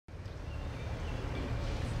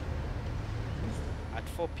At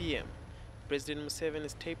 4 p.m., President Museveni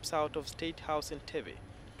steps out of State House Entebbe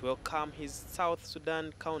to welcome his South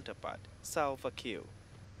Sudan counterpart, Salva Kiir.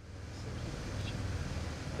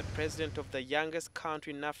 The president of the youngest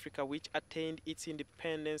country in Africa, which attained its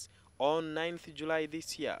independence on 9th July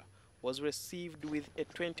this year, was received with a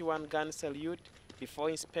 21-gun salute before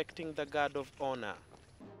inspecting the guard of honor.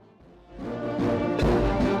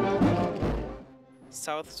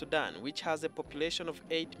 South Sudan, which has a population of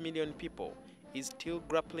 8 million people, is still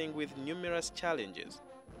grappling with numerous challenges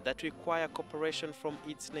that require cooperation from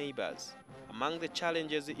its neighbors. Among the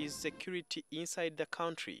challenges is security inside the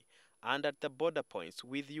country and at the border points,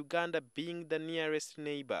 with Uganda being the nearest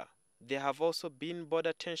neighbor. There have also been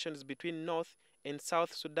border tensions between North and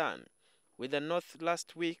South Sudan, with the North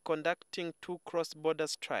last week conducting 2 cross-border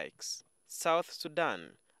strikes. South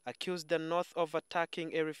Sudan accused the North of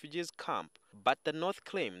attacking a refugees camp, but the North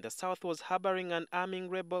claimed the South was harboring and arming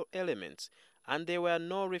rebel elements, and there were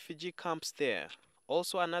no refugee camps there.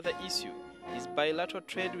 Also, another issue is bilateral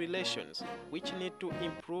trade relations, which need to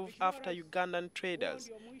improve after Ugandan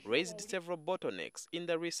traders raised several bottlenecks in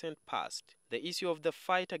the recent past. The issue of the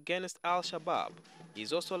fight against Al-Shabaab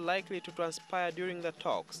is also likely to transpire during the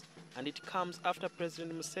talks, and it comes after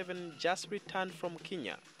President Museveni just returned from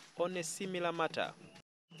Kenya on a similar matter.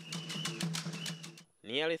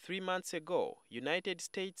 Nearly 3 months ago, United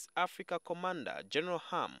States Africa Commander General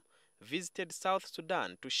Ham visited South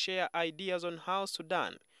Sudan to share ideas on how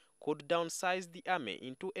Sudan could downsize the army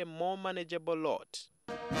into a more manageable lot.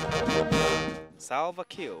 Salva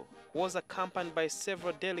Kiir, who was accompanied by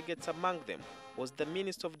several delegates, among them was the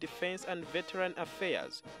Minister of Defense and Veteran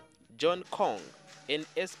Affairs, John Kong, and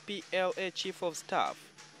SPLA Chief of Staff,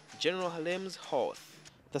 General Halems Hoth.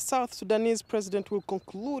 The South Sudanese president will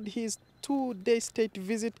conclude his 2-day state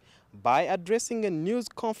visit by addressing a news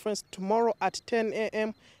conference tomorrow at 10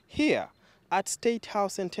 a.m. here at State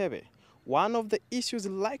House Entebbe. One of the issues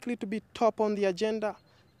likely to be top on the agenda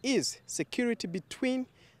is security between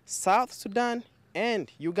South Sudan and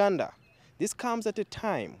Uganda. This comes at a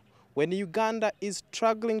time when Uganda is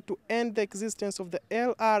struggling to end the existence of the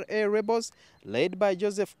LRA rebels led by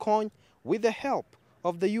Joseph Kony with the help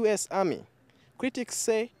of the U.S. Army. Critics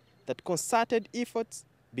say that concerted efforts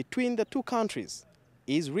between the two countries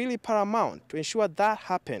is really paramount to ensure that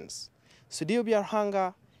happens. Sudil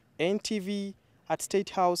Biarhanga, NTV at State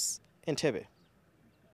House Entebbe.